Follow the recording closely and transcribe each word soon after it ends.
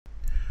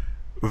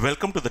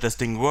Welcome to the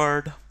testing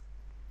world.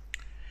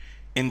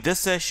 In this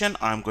session,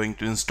 I'm going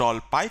to install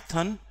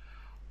Python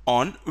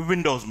on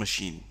Windows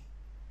machine.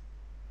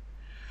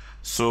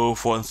 So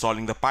for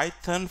installing the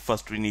Python,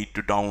 first we need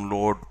to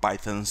download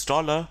Python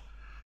installer.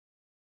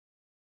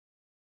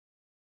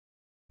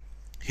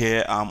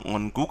 Here I'm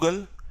on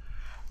Google.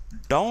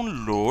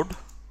 Download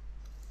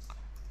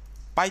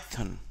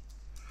Python.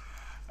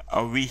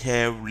 We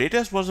have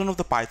latest version of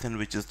the Python,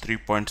 which is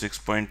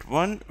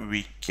 3.6.1.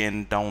 We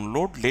can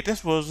download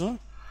latest version.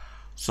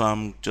 So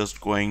I'm just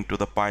going to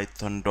the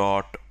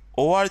python.org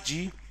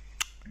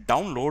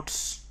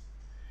downloads,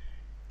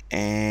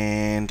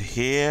 and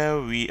here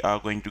we are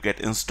going to get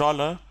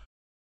installer.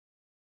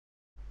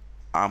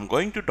 I'm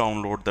going to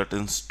download that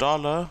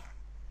installer.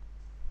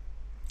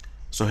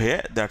 So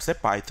here that's a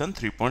Python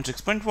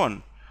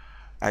 3.6.1.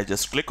 I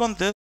just click on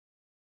this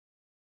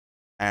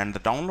and the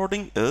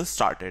downloading is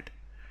started.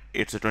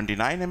 It's a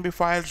 29 MB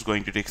file. It's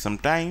going to take some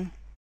time.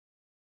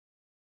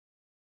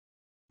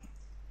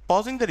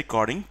 Pausing the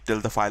recording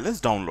till the file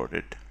is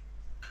downloaded.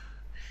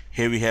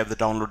 Here we have the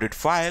downloaded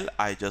file.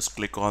 I just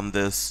click on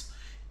this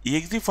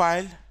exe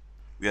file.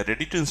 We are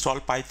ready to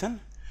install Python.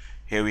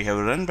 Here we have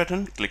a run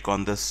button. Click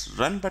on this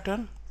run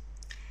button.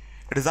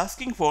 It is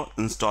asking for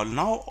install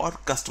now or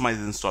customize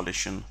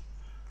installation.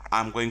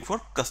 I'm going for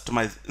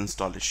customize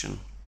installation.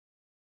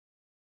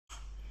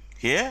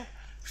 Here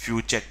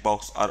few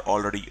checkboxes are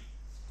already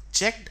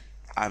checked.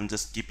 I'm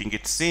just keeping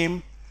it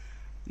same.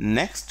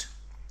 Next,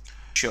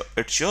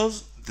 it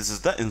shows this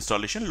is the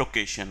installation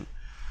location.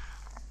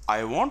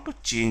 I want to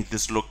change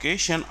this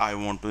location. I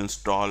want to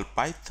install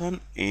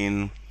Python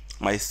in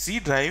my C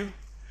drive,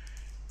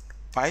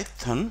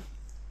 Python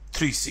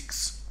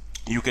 3.6.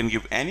 You can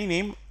give any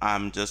name.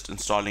 I'm just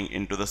installing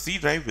into the C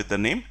drive with the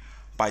name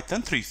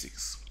Python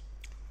 3.6.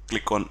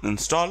 Click on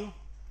install.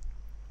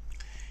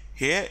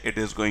 Here it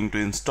is going to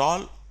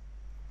install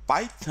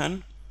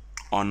Python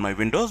on my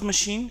Windows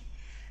machine,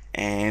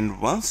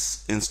 and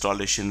once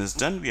installation is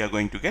done, we are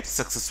going to get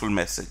successful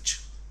message.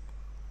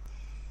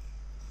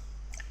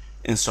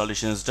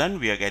 Installation is done.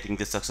 We are getting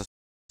the success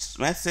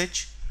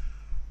message.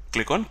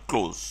 Click on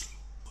close.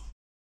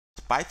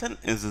 Python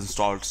is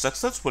installed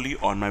successfully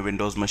on my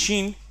Windows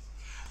machine.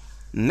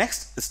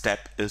 Next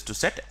step is to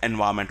set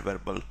environment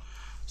variable.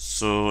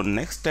 So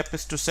next step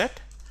is to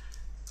set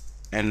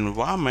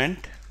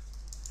environment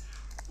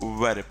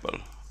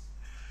variable.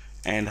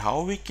 And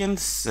how we can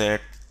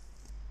set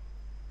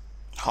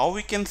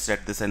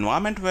this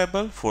environment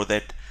variable? For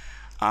that,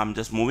 I'm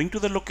just moving to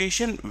the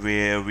location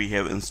where we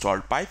have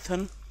installed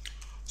Python.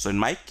 So in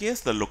my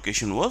case, the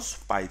location was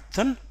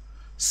Python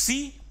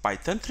C,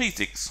 Python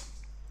 3.6.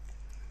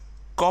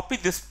 Copy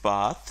this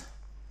path,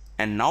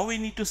 and now we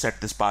need to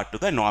set this path to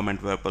the environment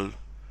variable.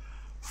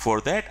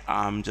 For that,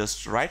 I'm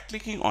just right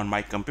clicking on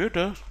my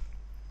computer,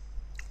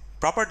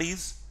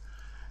 properties,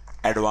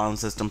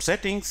 advanced system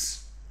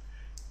settings,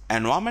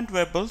 environment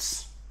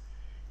variables.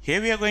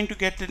 Here we are going to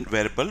get a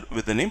variable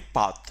with the name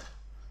path.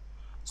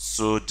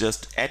 So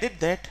just edit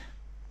that,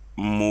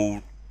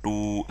 move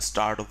to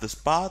start of this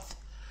path.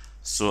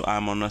 So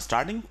I'm on a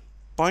starting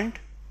point.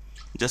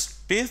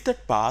 Just paste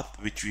that path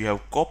which we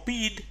have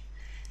copied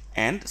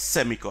and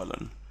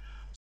semicolon.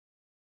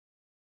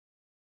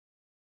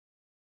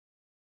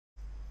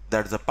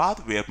 That's the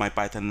path where my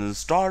Python is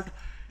installed,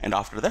 and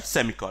after that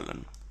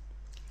semicolon.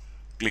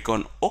 Click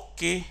on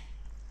OK,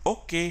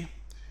 OK,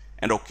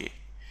 and OK.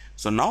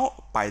 So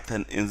now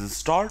Python is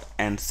installed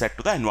and set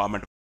to the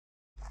environment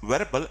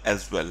variable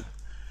as well.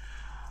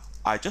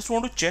 I just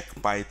want to check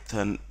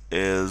Python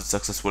is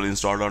successfully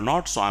installed or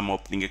not. So I'm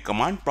opening a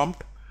command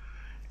prompt,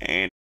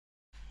 and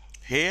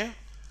here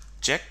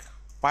check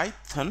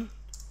Python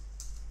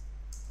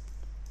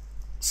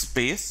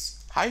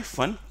space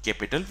hyphen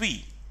capital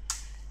V.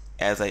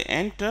 As I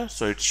enter,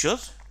 so it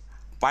shows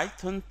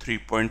Python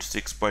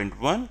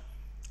 3.6.1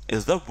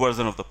 is the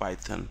version of the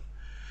Python.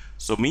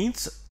 So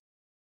means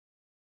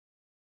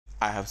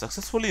I have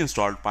successfully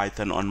installed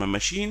Python on my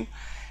machine,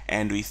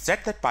 and we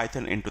set that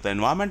Python into the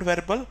environment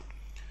variable.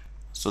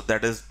 So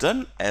that is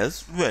done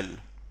as well.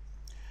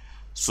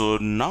 So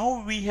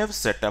now we have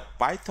set up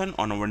Python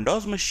on a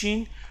Windows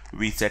machine.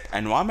 We set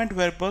environment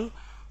variable.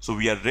 So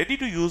we are ready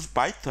to use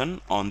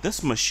Python on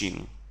this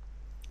machine.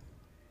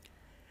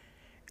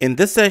 In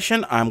this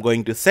session, I'm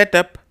going to set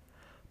up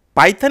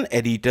Python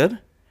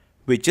editor,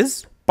 which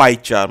is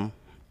Pycharm.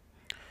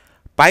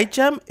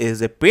 Pycharm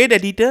is a paid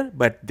editor,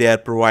 but they are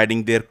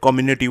providing their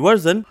community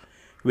version,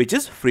 which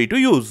is free to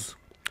use.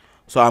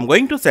 So I'm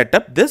going to set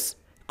up this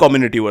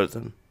community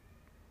version.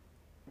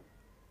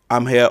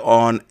 I'm here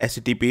on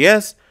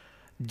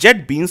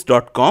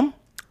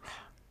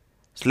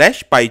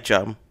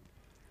https://jetbeans.com/Pycharm.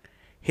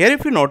 Here,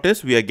 if you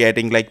notice, we are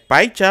getting like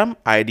Pycharm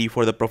ID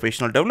for the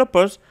professional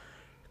developers.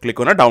 Click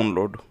on a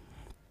download.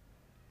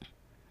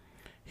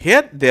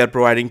 Here they are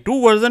providing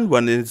two versions.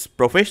 One is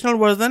professional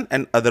version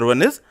and other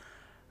one is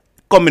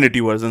community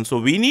version. So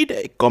we need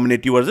a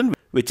community version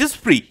which is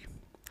free.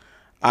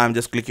 I'm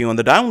just clicking on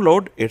the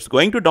download. It's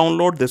going to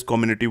download this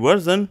community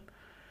version,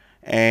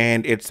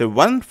 and it's a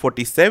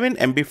 147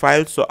 MB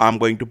file. So I'm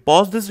going to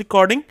pause this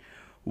recording.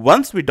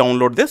 Once we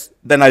download this,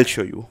 then I'll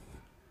show you.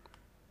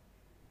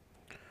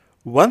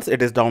 Once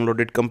it is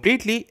downloaded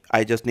completely,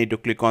 I just need to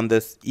click on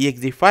this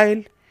exe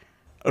file,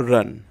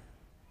 run.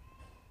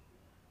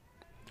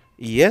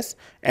 Yes,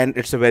 and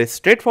it's a very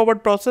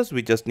straightforward process.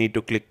 We just need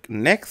to click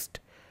next,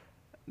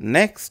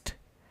 next,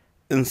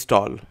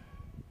 install.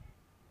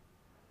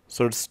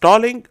 So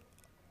installing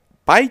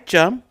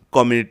Pycharm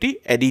community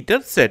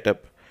editor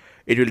setup.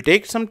 It will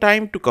take some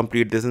time to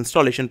complete this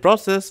installation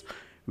process.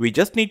 We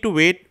just need to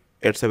wait.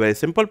 It's a very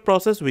simple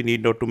process. We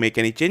need not to make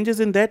any changes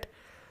in that.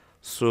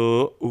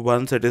 So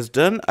once it is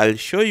done, I'll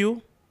show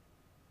you.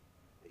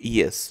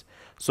 Yes.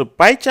 So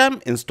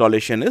Pycharm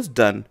installation is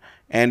done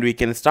and we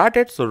can start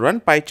it. So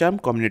run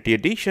Pycharm community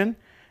edition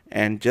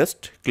and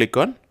just click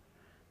on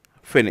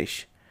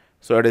finish.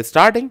 So it is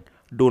starting.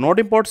 Do not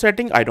import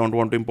setting. I don't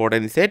want to import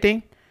any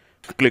setting.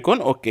 Click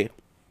on OK.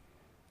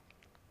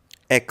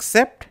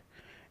 Accept,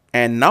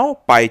 and now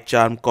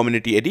Pycharm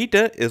community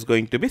editor is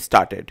going to be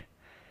started.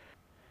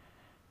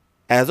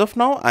 As of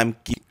now, I'm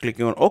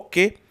clicking on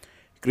OK.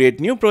 Create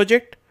new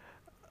project.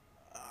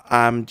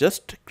 I'm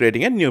just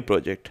creating a new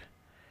project.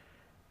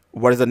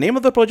 What is the name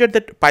of the project,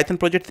 that Python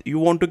project you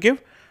want to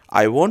give?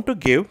 I want to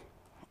give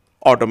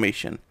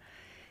automation.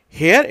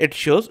 Here it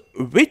shows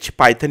which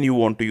Python you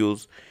want to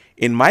use.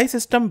 In my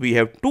system, we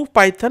have two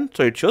Python,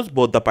 so it shows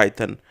both the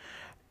Python.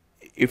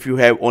 If you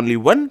have only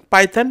one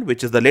Python,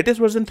 which is the latest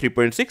version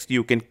 3.6,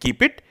 you can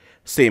keep it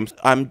same.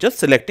 I'm just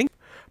selecting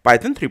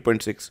Python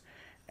 3.6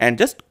 and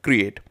just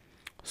create.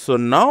 So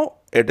now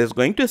it is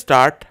going to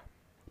start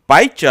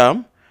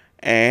Pycharm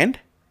and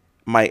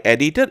my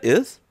editor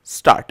is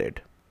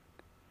started.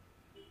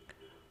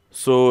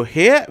 So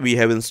here we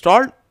have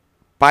installed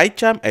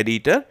Pycharm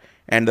editor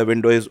and the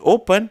window is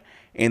open.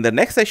 In the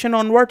next session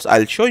onwards,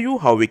 I'll show you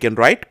how we can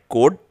write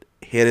code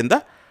here in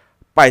the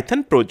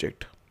Python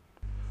project.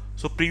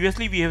 So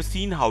previously we have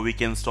seen how we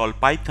can install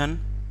Python.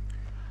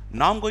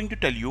 Now I'm going to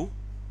tell you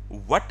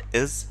what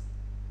is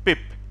pip,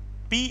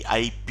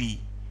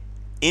 P-I-P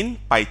in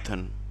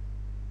Python.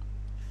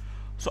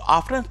 So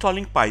after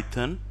installing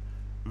Python,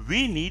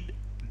 we need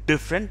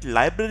different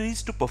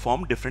libraries to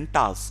perform different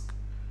tasks.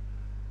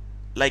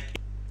 Like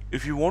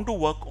if you want to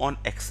work on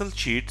Excel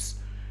sheets,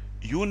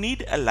 you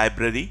need a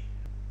library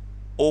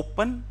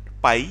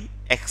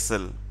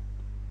OpenPyExcel.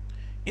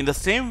 In the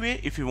same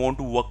way, if you want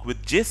to work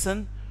with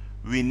JSON,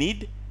 we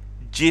need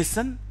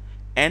JSON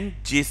and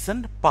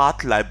JSON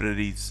path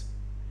libraries.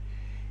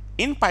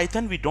 In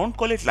Python, we don't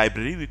call it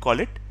library, we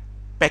call it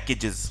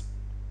packages.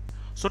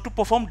 So to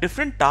perform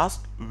different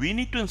tasks, we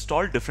need to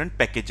install different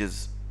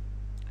packages.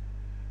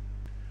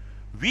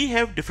 We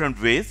have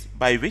different ways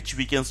by which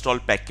we can install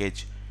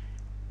package.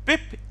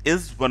 Pip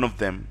is one of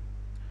them.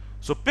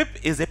 So pip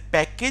is a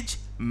package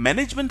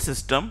management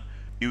system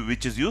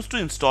which is used to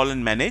install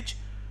and manage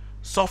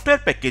software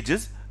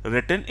packages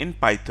written in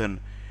Python.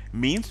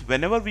 Means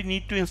whenever we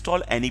need to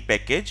install any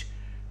package,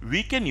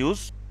 we can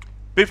use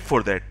pip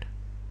for that.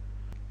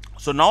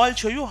 So now I'll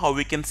show you how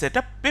we can set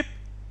up pip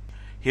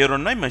here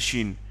on my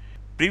machine.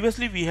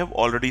 Previously we have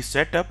already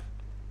set up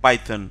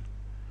Python.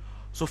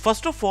 So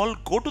first of all,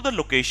 go to the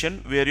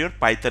location where your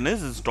Python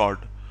is installed.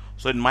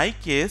 So in my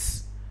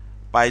case,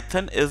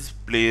 Python is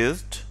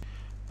placed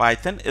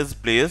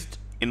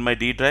in my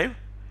D drive.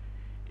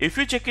 If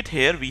you check it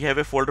here, we have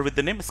a folder with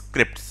the name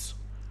scripts.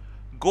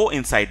 Go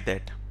inside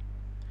that.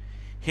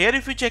 Here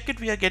if you check it,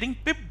 we are getting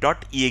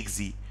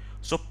pip.exe.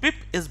 So pip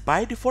is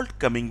by default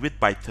coming with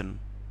Python.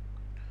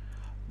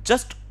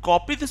 Just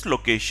copy this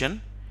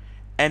location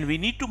and we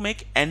need to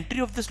make entry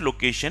of this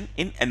location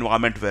in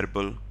environment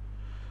variable.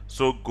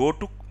 So go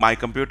to my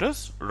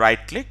computers,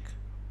 right click,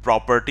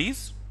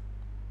 properties,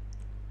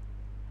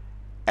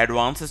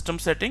 advanced system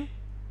setting,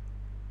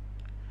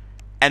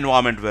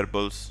 environment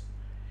variables.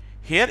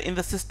 Here in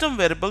the system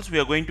variables, we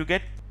are going to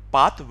get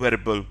path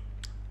variable.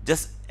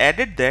 Just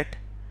edit that.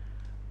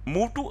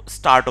 Move to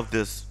start of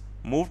this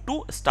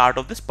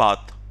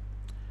path,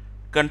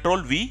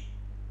 Control V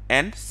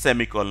and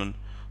semicolon.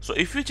 So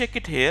if you check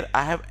it here,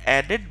 I have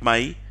added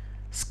my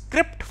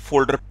script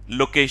folder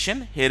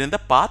location here in the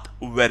path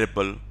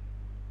variable.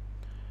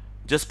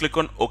 Just click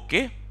on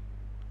OK.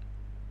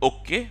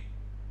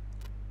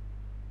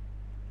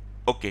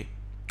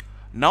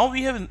 Now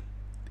we have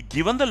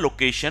given the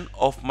location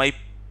of my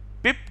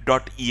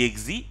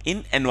pip.exe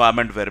in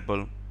environment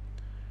variable.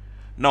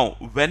 Now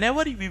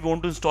whenever we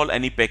want to install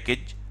any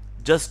package,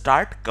 just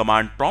start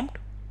command prompt.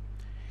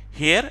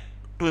 Here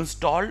to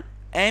install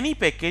any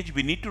package,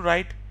 we need to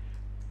write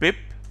pip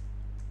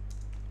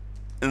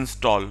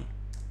install,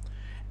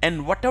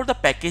 and whatever the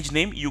package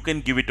name, you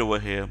can give it over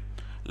here.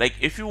 Like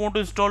if you want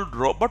to install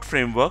robot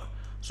framework,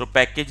 so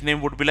package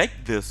name would be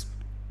like this.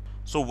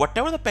 So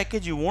whatever the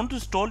package you want to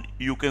install,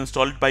 you can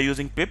install it by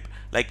using pip.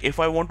 Like if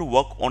I want to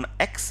work on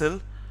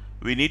Excel,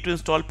 we need to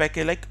install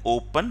package like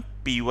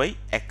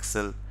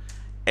OpenPyExcel.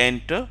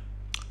 Enter.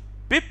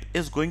 Pip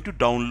is going to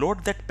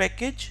download that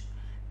package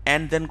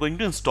and then going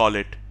to install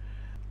it.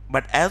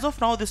 But as of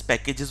now, this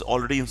package is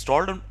already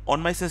installed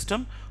on my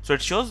system, so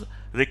it shows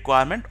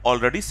requirement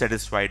already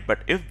satisfied. But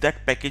if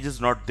that package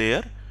is not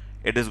there,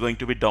 it is going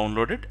to be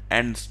downloaded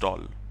and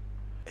installed.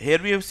 Here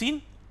we have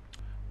seen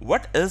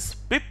what is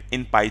pip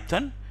in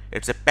Python.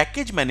 It's a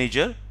package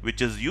manager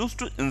which is used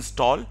to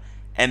install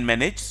and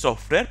manage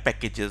software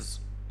packages.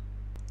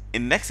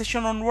 In next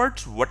session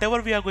onwards,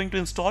 whatever we are going to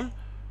install,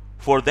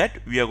 for that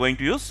we are going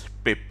to use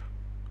pip.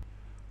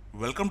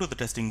 Welcome to the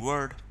testing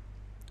world.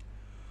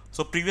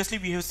 So previously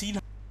we have seen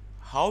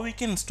how we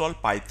can install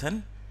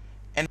Python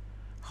and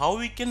how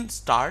we can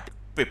start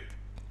pip.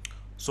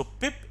 So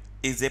pip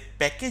is a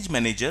package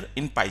manager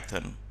in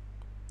Python.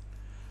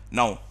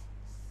 Now,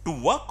 to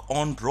work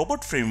on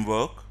robot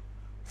framework,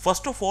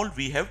 first of all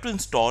we have to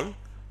install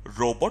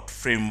robot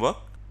framework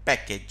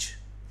package,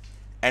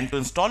 and to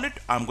install it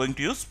I'm going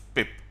to use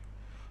pip.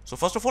 So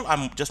first of all,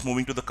 I'm just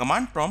moving to the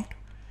command prompt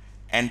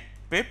and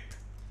pip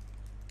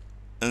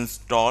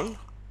install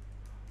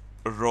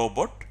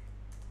robot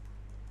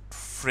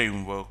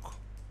framework.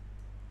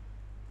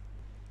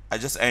 I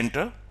just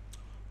enter.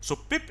 So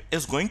pip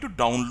is going to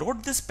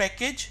download this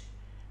package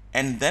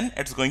and then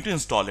it's going to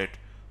install it.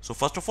 So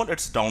first of all,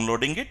 it's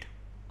downloading it,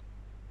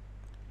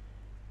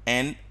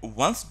 and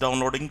once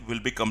downloading will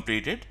be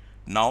completed,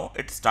 now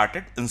it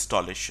started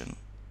installation.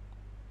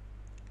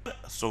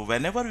 So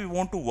whenever we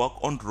want to work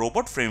on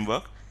robot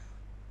framework,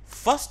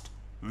 first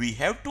we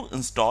have to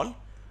install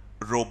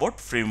robot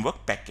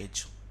framework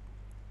package.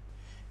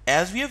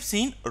 As we have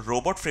seen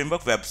robot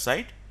framework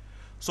website,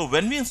 so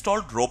when we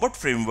installed robot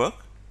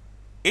framework,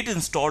 it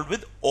installed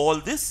with all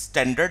these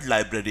standard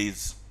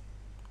libraries.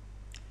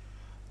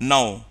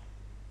 Now,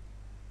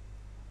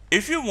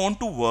 if you want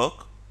to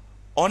work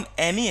on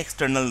any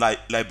external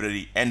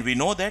library, and we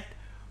know that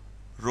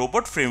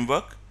robot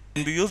framework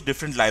can be used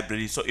different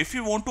libraries. So if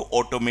you want to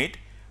automate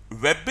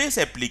web-based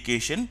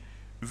application,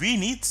 we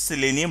need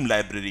Selenium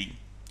library.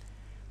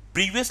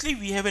 Previously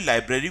we have a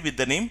library with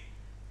the name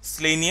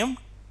Selenium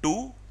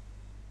 2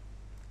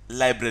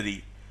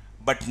 library,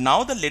 but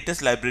now the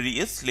latest library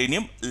is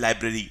Selenium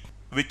library,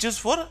 which is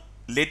for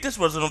latest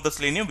version of the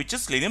Selenium, which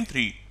is Selenium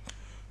 3.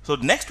 So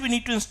next we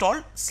need to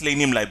install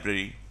Selenium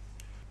library.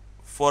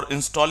 For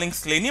installing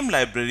Selenium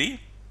library,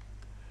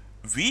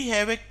 we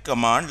have a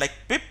command like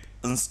pip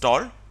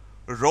install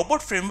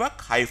robot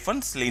framework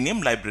 -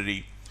 Selenium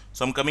library.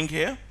 So I'm coming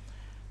here,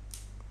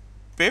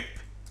 pip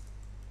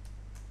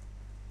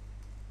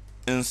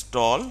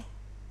install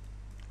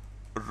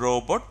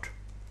robot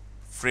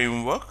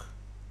framework -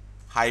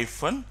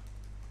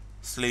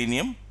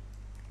 Selenium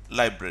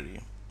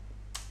library.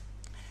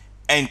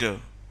 Enter.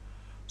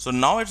 So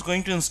now it's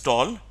going to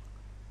install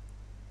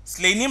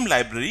Selenium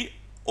library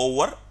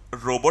over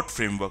robot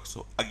framework.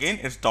 So again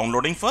it's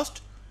downloading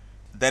first,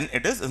 then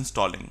it is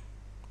installing.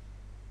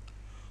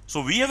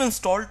 So we have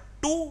installed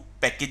two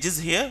packages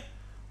here.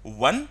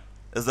 One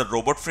is the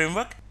robot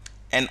framework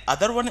and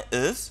other one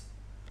is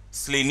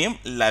Selenium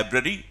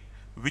library,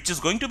 which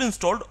is going to be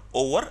installed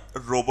over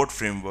robot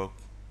framework.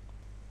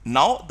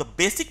 Now the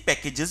basic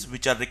packages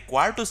which are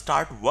required to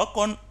start work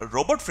on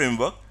robot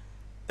framework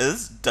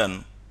is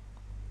done.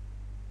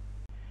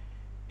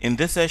 In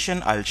this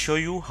session I'll show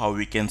you how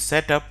we can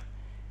set up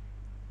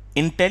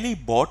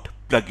IntelliBot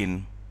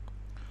plugin.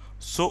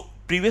 So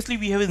previously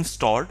we have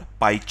installed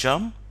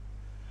Pycharm.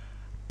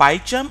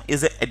 Pycharm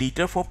is an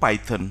editor for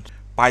Python.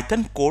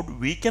 Python code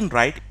we can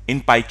write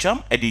in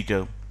Pycharm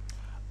editor.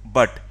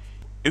 But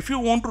if you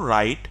want to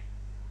write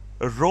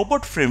a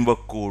robot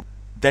framework code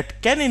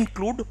that can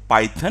include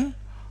Python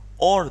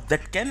or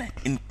that can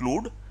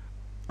include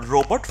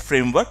robot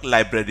framework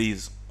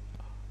libraries.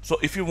 So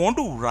if you want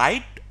to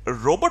write a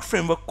robot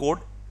framework code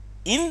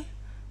in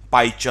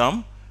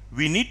Pycharm,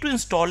 we need to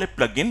install a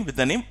plugin with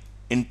the name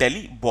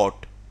IntelliBot.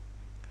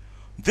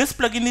 This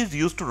plugin is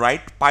used to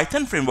write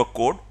Python framework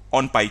code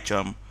on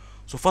Pycharm.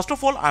 So first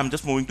of all, I'm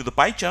just moving to the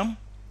Pycharm.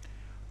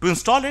 To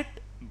install it,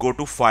 go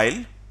to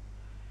File.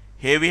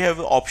 Here we have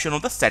the option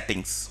of the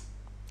settings.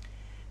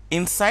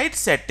 Inside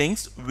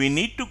settings, we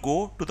need to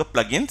go to the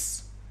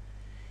plugins.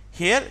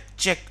 Here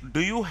check,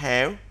 do you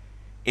have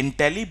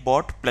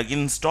IntelliBot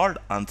plugin installed?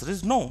 Answer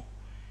is no.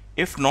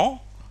 If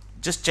no,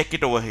 just check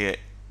it over here,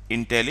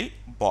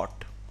 IntelliBot.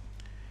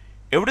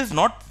 If it is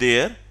not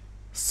there,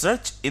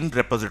 search in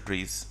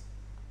repositories.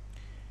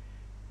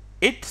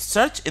 It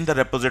search in the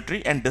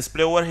repository and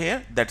display over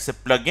here, that's a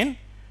plugin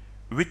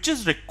which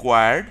is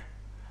required.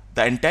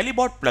 The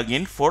IntelliBot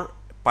plugin for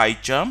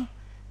Pycharm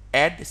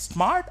add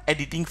smart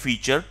editing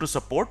feature to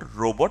support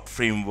robot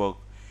framework.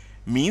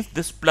 Means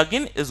this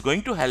plugin is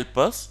going to help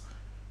us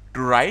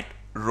to write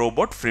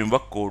robot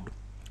framework code.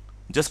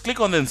 Just click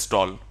on the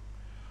install.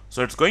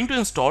 So it's going to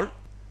install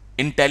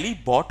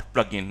IntelliBot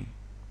plugin.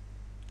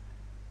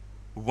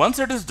 Once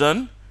it is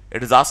done,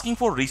 it is asking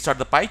for restart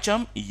the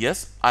Pycharm.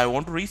 Yes, I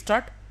want to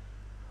restart.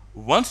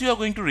 Once you are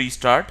going to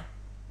restart,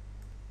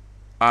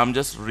 I'm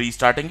just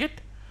restarting it.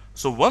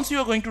 So once you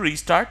are going to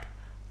restart,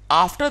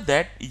 after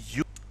that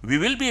we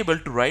will be able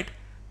to write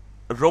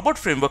robot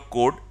framework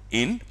code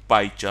in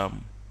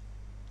Pycharm.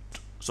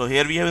 So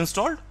here we have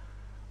installed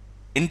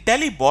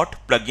IntelliBot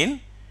plugin,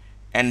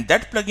 and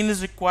that plugin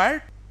is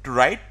required to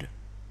write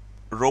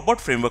robot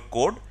framework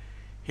code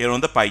here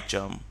on the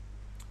Pycharm.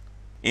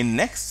 In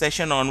next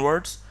session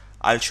onwards,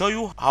 I'll show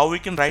you how we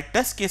can write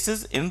test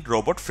cases in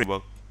robot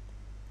framework.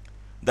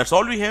 That's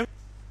all we have.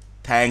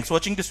 Thanks for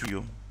watching this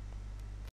video.